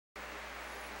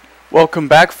Welcome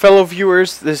back, fellow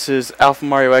viewers. This is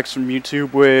ALPHAMARIOX from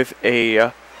YouTube with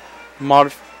a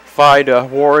modified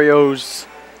Wario's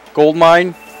gold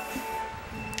mine,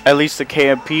 at least the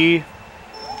KMP.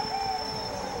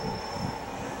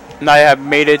 And I have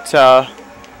made it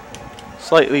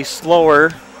slightly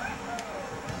slower.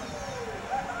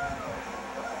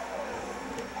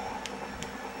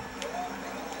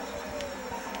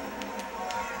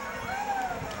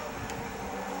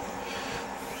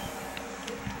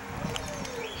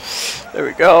 There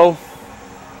we go.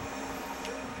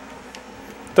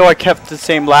 Though I kept the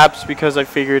same laps because I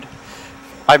figured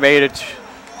I made a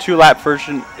two-lap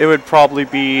version, it would probably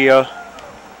be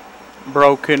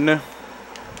broken.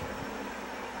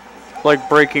 Like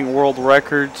breaking world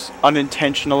records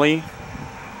unintentionally.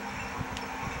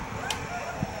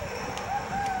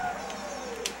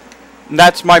 And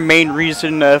that's my main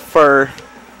reason for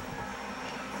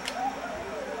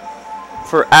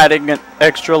adding an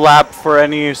extra lap for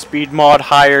any speed mod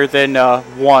higher than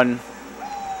 1.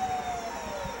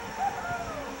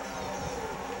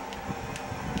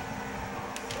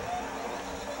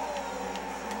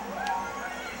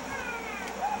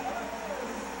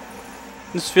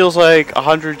 This feels like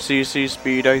 100cc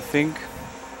speed, I think.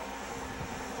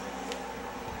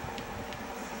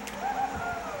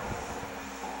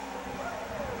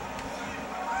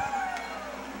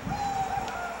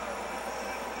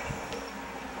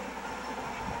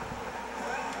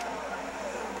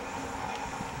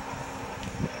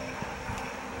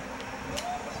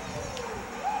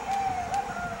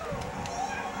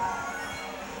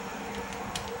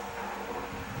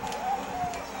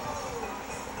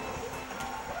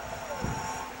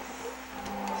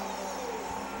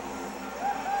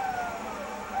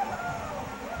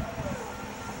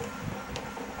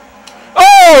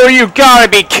 Oh, you gotta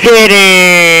be kidding!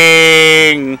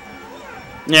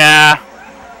 Yeah.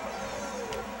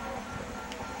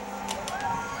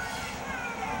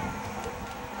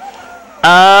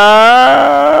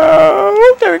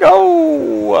 There we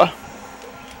go.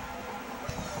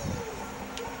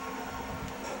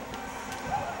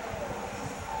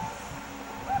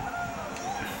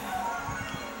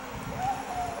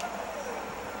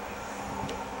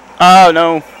 Oh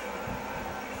no.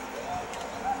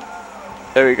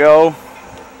 There we go.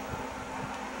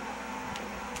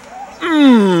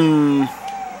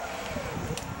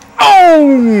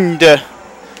 Owned!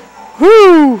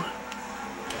 Woo!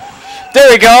 There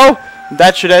we go!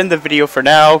 That should end the video for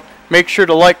now. Make sure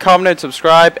to like, comment, and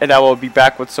subscribe, and I will be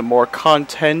back with some more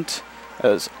content,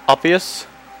 as obvious.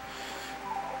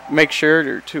 Make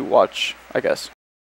sure to watch, I guess.